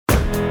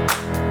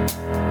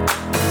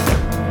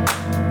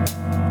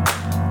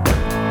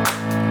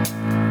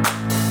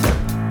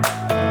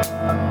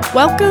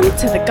Welcome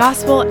to the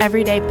Gospel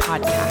Everyday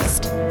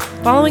Podcast,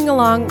 following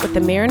along with the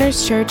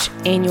Mariners Church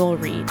Annual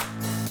Read.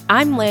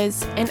 I'm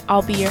Liz, and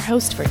I'll be your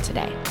host for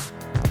today.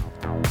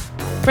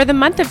 For the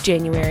month of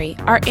January,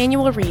 our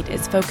annual read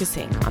is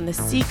focusing on the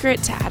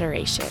secret to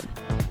adoration.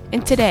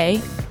 And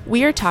today,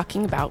 we are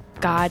talking about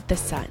God the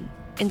Son,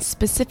 and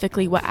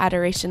specifically what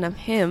adoration of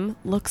Him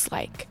looks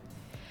like.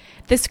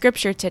 The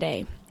scripture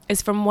today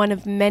is from one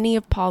of many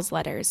of Paul's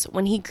letters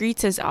when he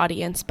greets his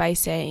audience by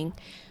saying,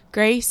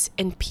 "Grace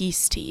and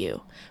peace to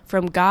you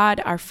from God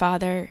our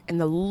Father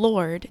and the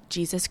Lord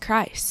Jesus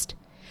Christ."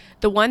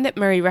 The one that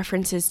Murray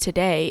references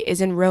today is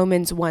in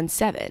Romans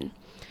 1:7.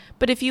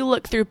 But if you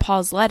look through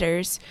Paul's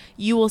letters,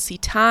 you will see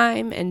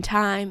time and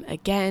time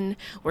again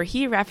where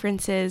he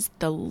references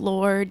the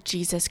Lord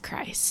Jesus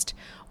Christ.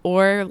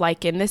 Or,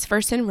 like in this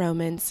verse in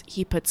Romans,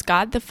 he puts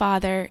God the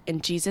Father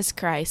and Jesus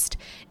Christ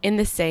in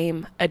the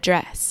same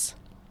address.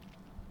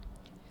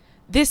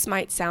 This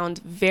might sound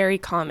very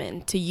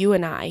common to you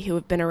and I who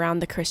have been around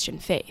the Christian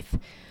faith,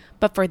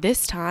 but for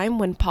this time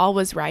when Paul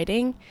was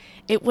writing,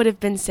 it would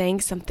have been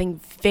saying something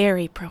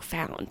very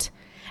profound.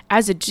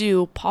 As a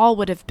Jew, Paul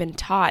would have been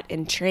taught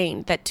and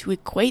trained that to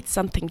equate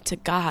something to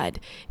God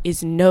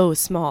is no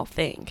small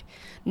thing.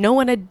 No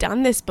one had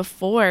done this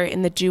before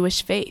in the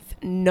Jewish faith.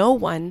 No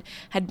one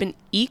had been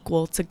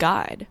equal to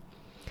God.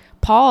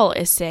 Paul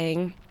is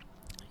saying,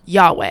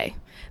 Yahweh,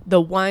 the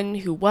one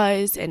who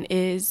was and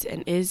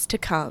is to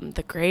come,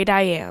 the great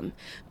I am,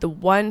 the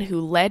one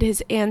who led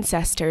his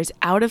ancestors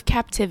out of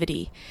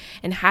captivity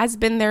and has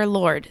been their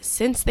Lord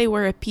since they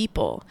were a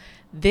people.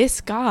 This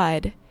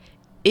God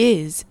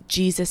is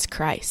Jesus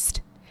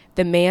Christ,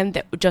 the man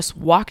that just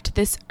walked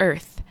this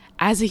earth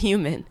as a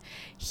human.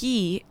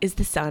 He is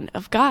the Son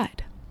of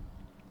God.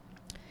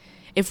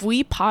 If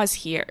we pause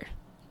here,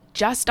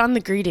 just on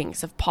the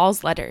greetings of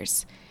Paul's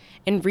letters,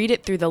 and read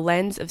it through the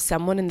lens of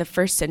someone in the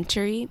first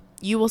century,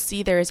 you will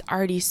see there is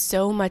already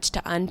so much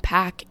to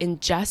unpack in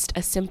just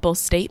a simple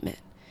statement.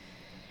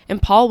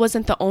 And Paul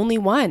wasn't the only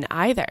one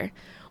either.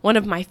 One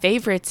of my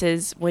favorites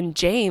is when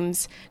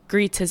James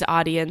greets his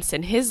audience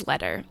in his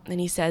letter,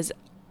 and he says,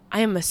 "I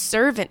am a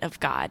servant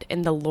of God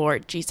and the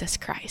Lord Jesus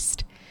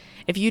Christ."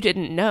 If you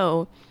didn't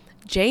know,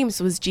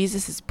 James was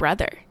Jesus'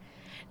 brother.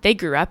 They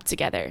grew up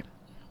together.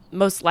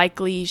 Most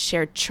likely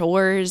shared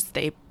chores.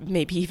 They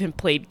maybe even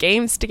played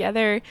games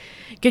together.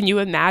 Can you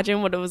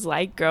imagine what it was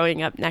like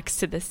growing up next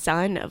to the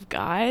Son of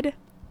God?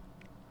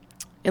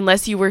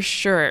 Unless you were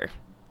sure,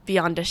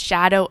 beyond a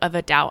shadow of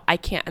a doubt, I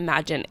can't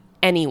imagine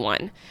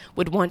anyone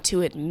would want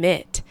to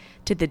admit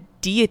to the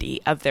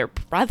deity of their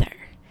brother.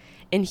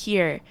 And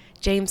here,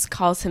 James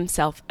calls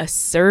himself a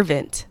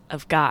servant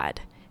of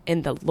God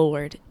in the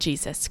Lord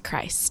Jesus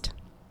Christ.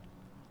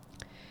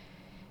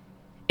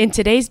 In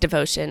today's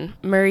devotion,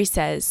 Murray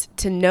says,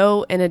 to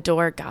know and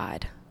adore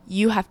God,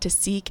 you have to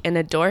seek and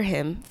adore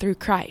Him through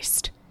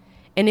Christ.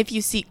 And if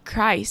you seek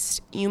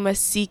Christ, you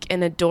must seek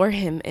and adore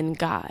Him in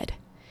God.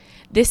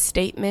 This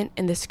statement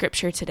in the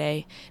scripture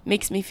today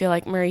makes me feel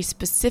like Murray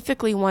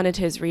specifically wanted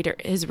his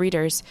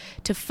readers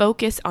to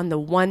focus on the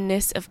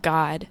oneness of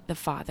God the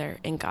Father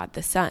and God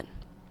the Son.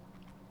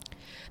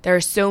 There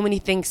are so many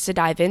things to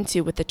dive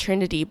into with the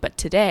Trinity, but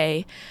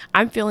today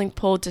I'm feeling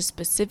pulled to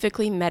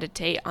specifically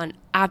meditate on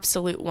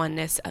absolute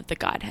oneness of the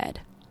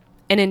Godhead,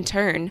 and in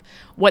turn,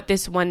 what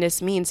this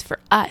oneness means for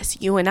us,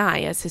 you and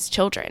I, as His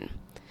children.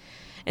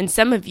 And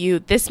some of you,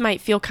 this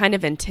might feel kind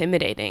of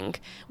intimidating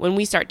when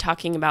we start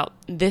talking about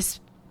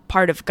this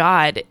part of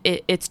God.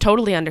 It's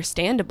totally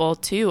understandable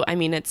too. I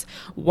mean, it's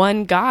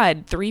one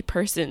God, three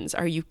persons.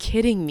 Are you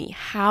kidding me?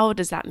 How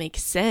does that make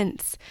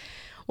sense?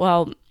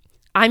 Well,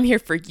 I'm here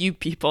for you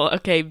people,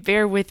 okay?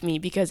 Bear with me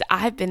because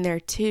I've been there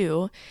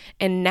too.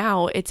 And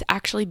now it's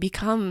actually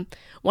become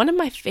one of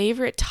my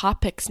favorite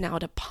topics now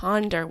to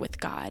ponder with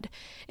God.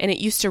 And it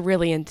used to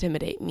really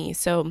intimidate me.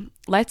 So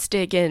let's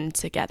dig in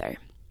together.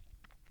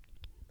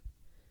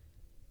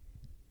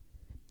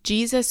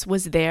 Jesus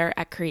was there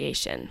at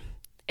creation,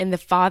 and the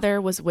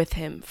Father was with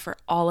Him for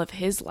all of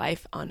His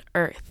life on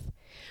earth.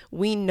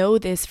 We know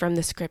this from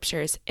the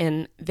scriptures,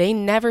 and they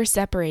never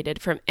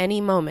separated from any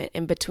moment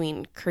in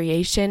between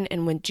creation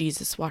and when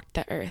Jesus walked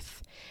the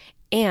earth.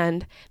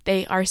 And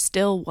they are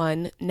still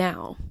one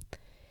now.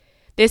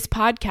 This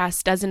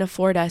podcast doesn't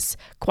afford us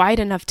quite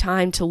enough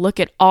time to look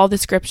at all the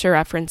scripture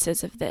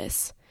references of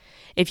this.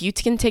 If you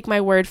can take my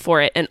word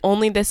for it, and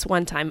only this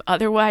one time,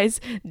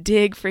 otherwise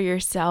dig for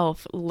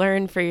yourself,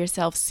 learn for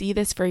yourself, see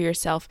this for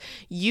yourself,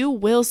 you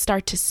will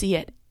start to see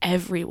it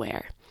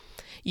everywhere.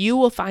 You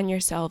will find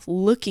yourself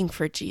looking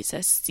for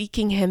Jesus,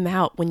 seeking Him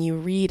out when you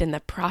read in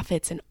the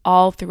prophets and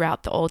all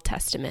throughout the Old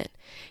Testament.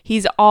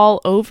 He's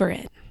all over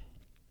it.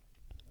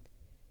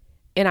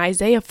 In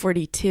Isaiah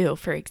 42,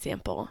 for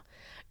example,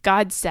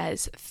 God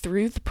says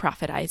through the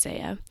prophet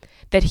Isaiah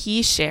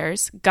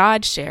that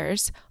God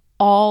shares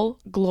all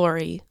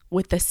glory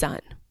with the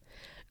Son.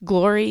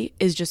 Glory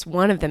is just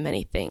one of the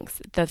many things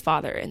that the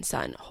Father and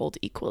Son hold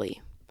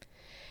equally.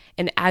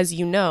 And as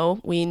you know,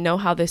 we know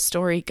how this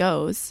story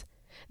goes,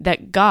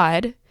 that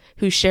God,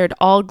 who shared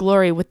all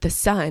glory with the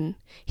Son,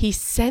 he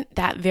sent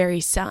that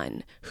very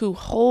Son who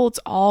holds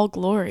all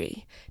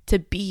glory to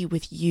be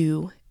with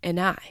you and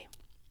I.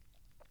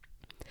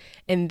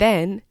 And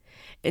then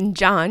in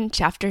John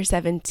chapter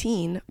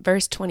 17,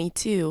 verse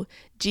 22,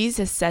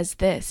 Jesus says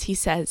this. He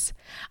says,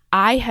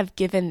 I have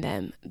given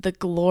them the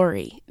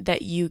glory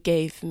that you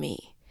gave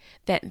me,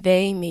 that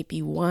they may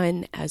be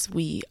one as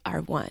we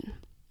are one.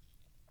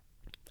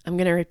 I'm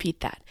going to repeat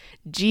that.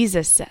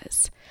 Jesus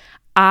says,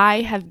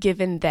 I have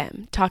given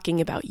them,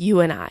 talking about you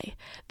and I,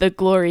 the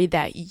glory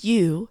that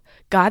you,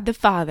 God the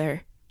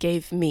Father,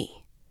 gave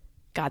me,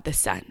 God the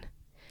Son,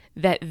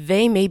 that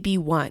they may be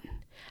one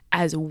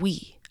as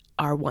we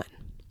are one.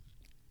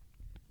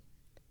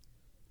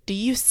 Do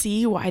you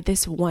see why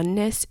this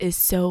oneness is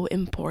so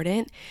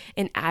important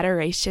in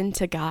adoration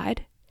to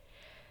God?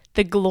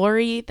 The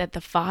glory that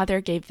the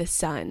Father gave the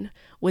Son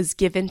was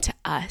given to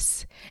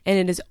us, and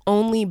it is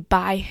only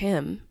by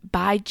Him,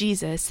 by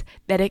Jesus,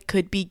 that it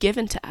could be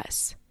given to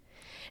us.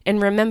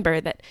 And remember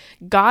that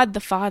God the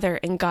Father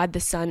and God the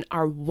Son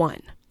are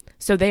one,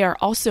 so they are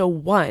also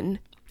one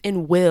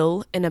in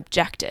will and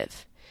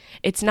objective.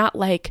 It's not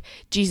like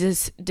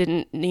Jesus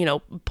didn't,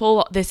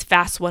 pull this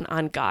fast one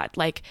on God.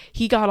 Like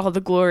he got all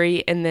the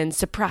glory and then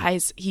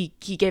surprise, he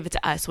gave it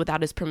to us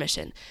without his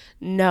permission.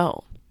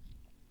 No.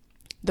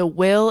 The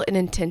will and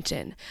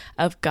intention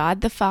of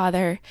God the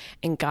Father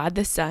and God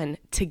the Son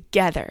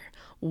together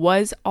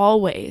was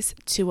always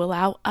to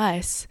allow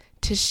us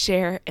to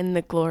share in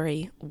the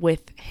glory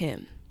with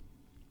Him.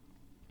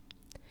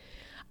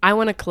 I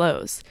want to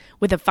close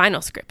with a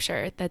final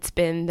scripture that's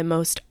been the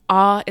most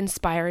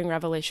awe-inspiring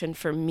revelation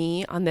for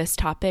me on this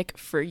topic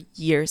for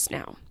years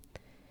now.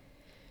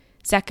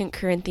 2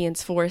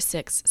 Corinthians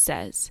 4:6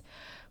 says,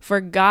 For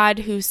God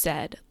who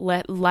said,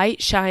 Let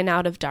light shine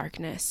out of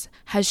darkness,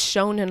 has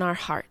shone in our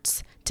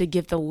hearts to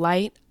give the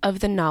light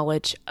of the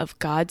knowledge of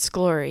God's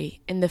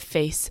glory in the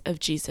face of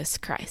Jesus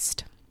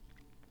Christ.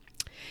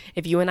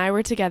 If you and I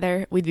were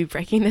together, we'd be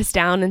breaking this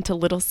down into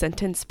little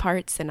sentence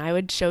parts, and I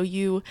would show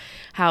you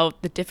how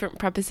the different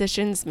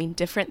prepositions mean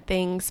different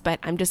things, but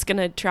I'm just going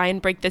to try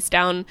and break this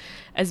down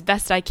as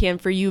best I can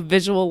for you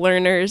visual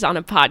learners on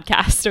a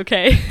podcast,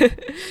 okay?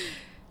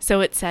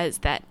 So it says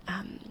that,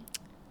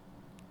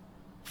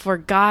 For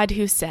God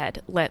who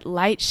said, Let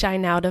light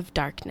shine out of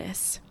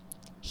darkness,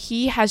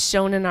 He has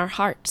shone in our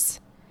hearts,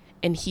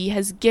 and He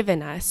has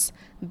given us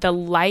the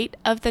light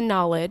of the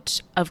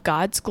knowledge of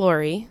God's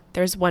glory,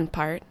 there's one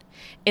part,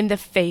 in the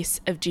face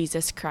of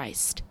Jesus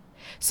Christ.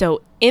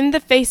 So in the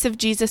face of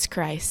Jesus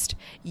Christ,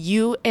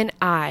 you and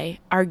I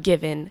are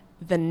given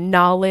the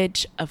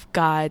knowledge of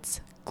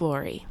God's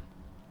glory.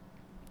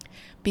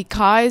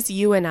 Because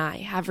you and I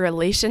have a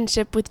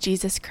relationship with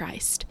Jesus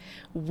Christ,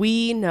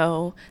 we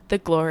know the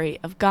glory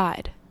of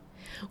God.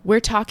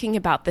 We're talking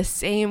about the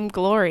same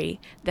glory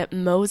that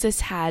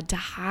Moses had to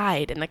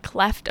hide in the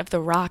cleft of the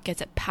rock as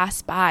it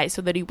passed by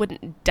so that he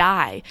wouldn't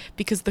die,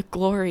 because the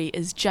glory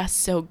is just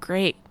so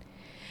great.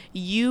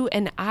 You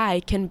and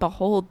I can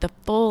behold the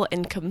full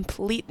and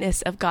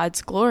completeness of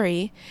God's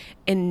glory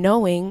in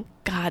knowing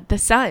God the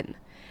Son.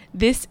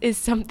 This is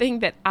something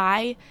that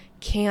I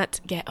can't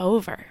get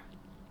over.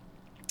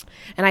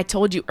 And I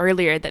told you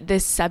earlier that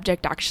this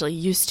subject actually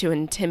used to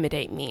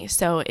intimidate me.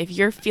 So if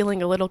you're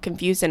feeling a little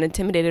confused and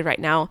intimidated right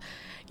now,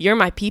 you're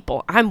my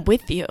people. I'm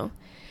with you.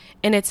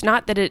 And it's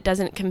not that it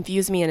doesn't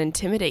confuse me and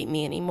intimidate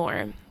me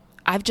anymore.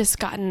 I've just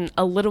gotten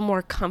a little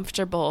more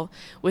comfortable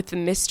with the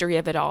mystery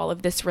of it all,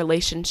 of this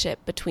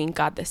relationship between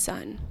God the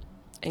Son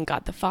and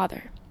God the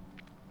Father.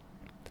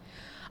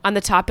 On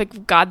the topic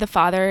of God the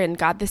Father and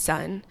God the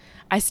Son,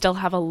 I still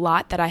have a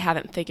lot that I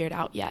haven't figured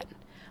out yet,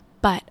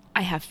 but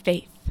I have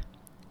faith.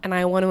 And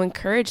I want to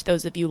encourage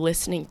those of you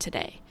listening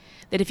today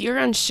that if you're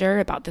unsure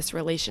about this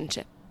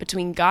relationship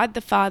between God the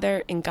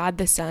Father and God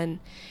the Son,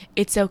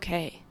 it's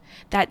okay.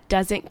 That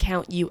doesn't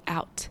count you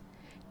out.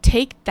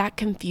 Take that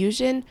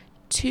confusion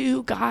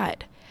to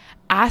God.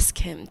 Ask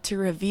Him to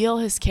reveal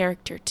His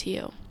character to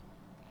you.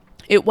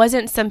 It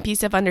wasn't some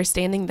piece of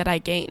understanding that I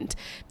gained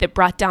that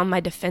brought down my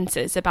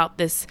defenses about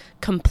this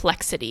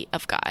complexity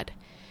of God.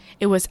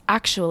 It was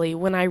actually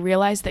when I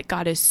realized that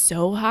God is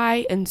so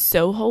high and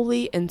so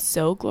holy and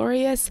so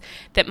glorious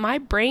that my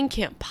brain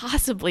can't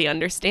possibly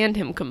understand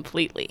Him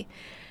completely.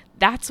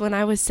 That's when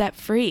I was set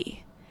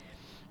free.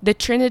 The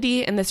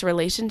Trinity in this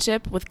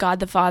relationship with God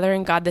the Father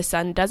and God the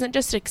Son doesn't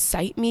just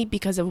excite me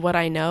because of what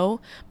I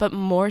know, but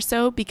more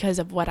so because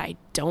of what I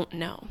don't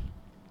know.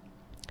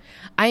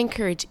 I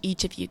encourage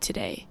each of you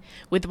today,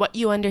 with what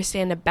you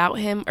understand about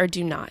Him or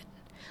do not,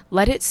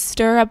 let it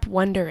stir up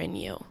wonder in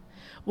you.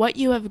 What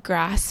you have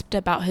grasped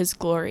about His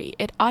glory,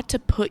 it ought to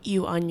put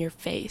you on your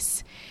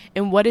face.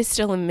 And what is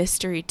still a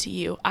mystery to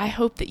you, I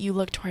hope that you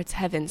look towards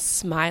heaven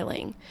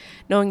smiling,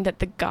 knowing that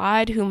the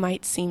God who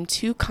might seem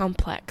too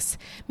complex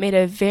made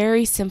a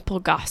very simple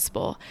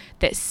gospel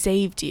that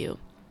saved you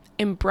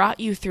and brought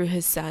you through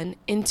His Son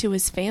into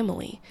His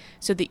family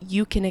so that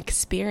you can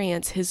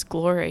experience His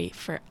glory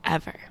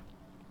forever.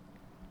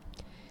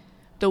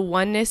 The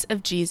oneness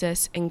of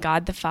Jesus and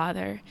God the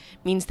Father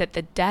means that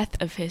the death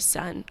of his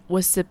Son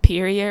was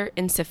superior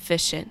and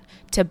sufficient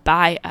to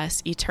buy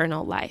us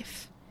eternal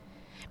life.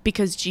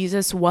 Because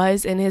Jesus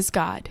was and is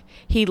God,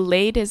 he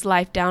laid his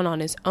life down on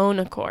his own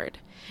accord,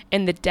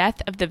 and the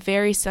death of the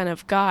very Son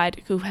of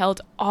God, who held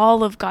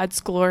all of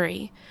God's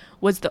glory,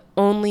 was the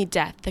only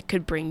death that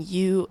could bring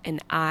you and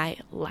I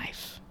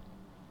life.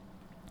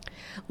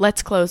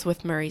 Let's close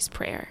with Murray's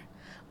prayer.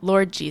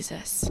 Lord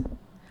Jesus,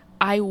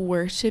 I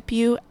worship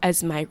you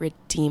as my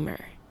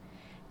Redeemer.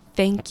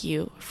 Thank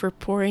you for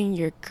pouring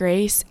your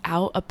grace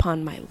out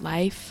upon my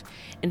life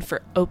and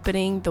for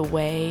opening the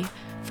way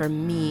for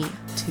me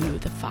to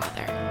the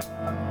Father.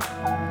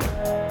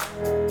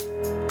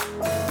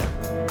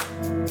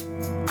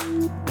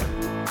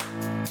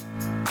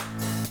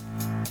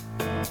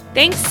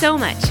 Thanks so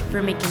much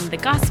for making the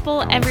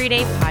Gospel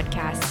Everyday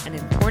podcast an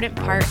important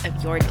part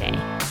of your day.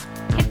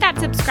 Hit that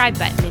subscribe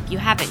button if you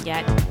haven't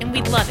yet, and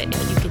we'd love it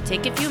if you could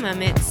take a few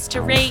moments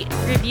to rate,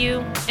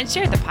 review, and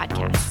share the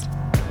podcast.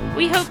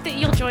 We hope that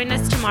you'll join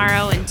us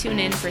tomorrow and tune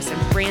in for some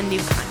brand new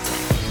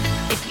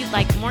content. If you'd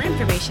like more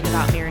information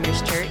about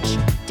Mariners Church,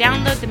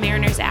 download the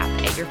Mariners app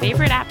at your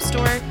favorite app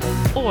store,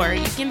 or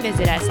you can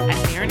visit us at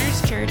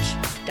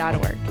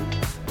marinerschurch.org.